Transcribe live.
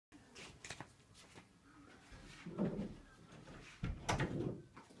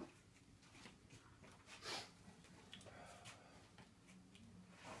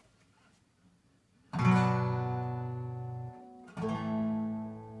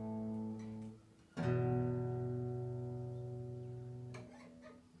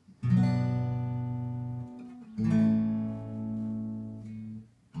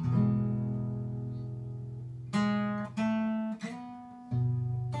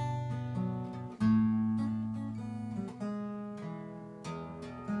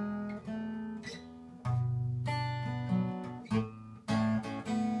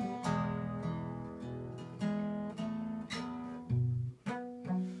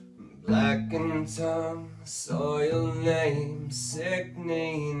Blackened tongue, soiled name,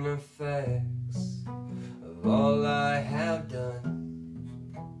 sickening effects of all I have done.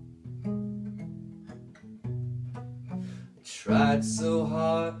 I tried so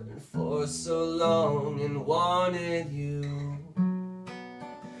hard for so long and wanted you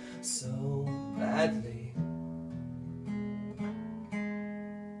so badly.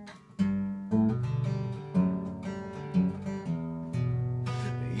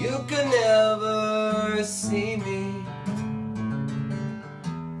 You could never see me,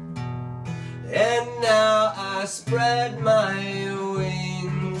 and now I spread my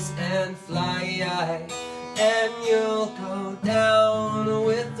wings and fly, and you'll go down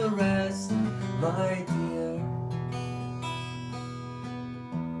with the rest, my dear.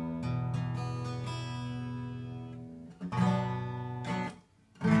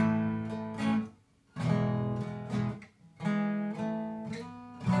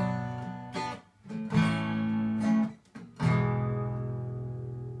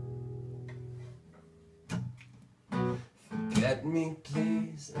 Forget me,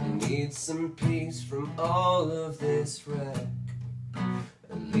 please, I need some peace from all of this wreck,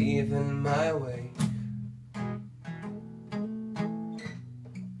 leaving my wake.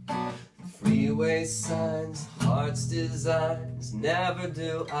 Freeway signs, heart's designs, never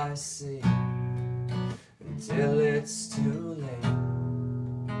do I see until it's too late.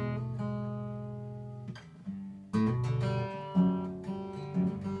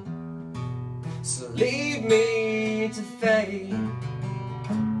 So leave me to fate,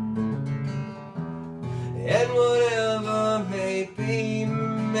 and whatever may be,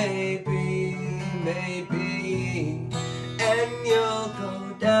 and you'll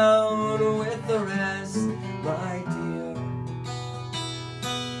go down with the rest, my dear.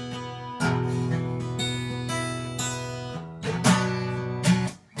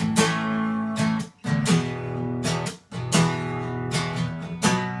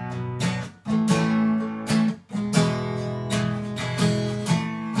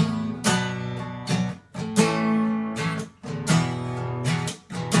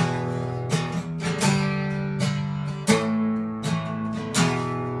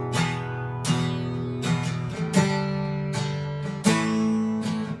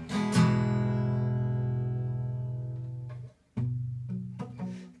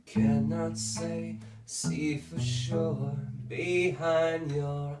 Cannot say, see for sure behind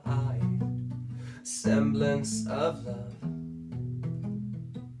your eye, semblance of love.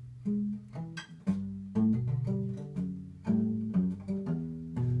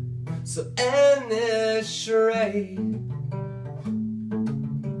 So end this charade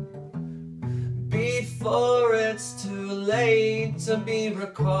before it's too late to be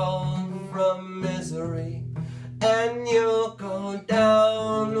recalled from misery, and you'll go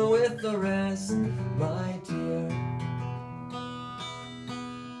down with the rest, my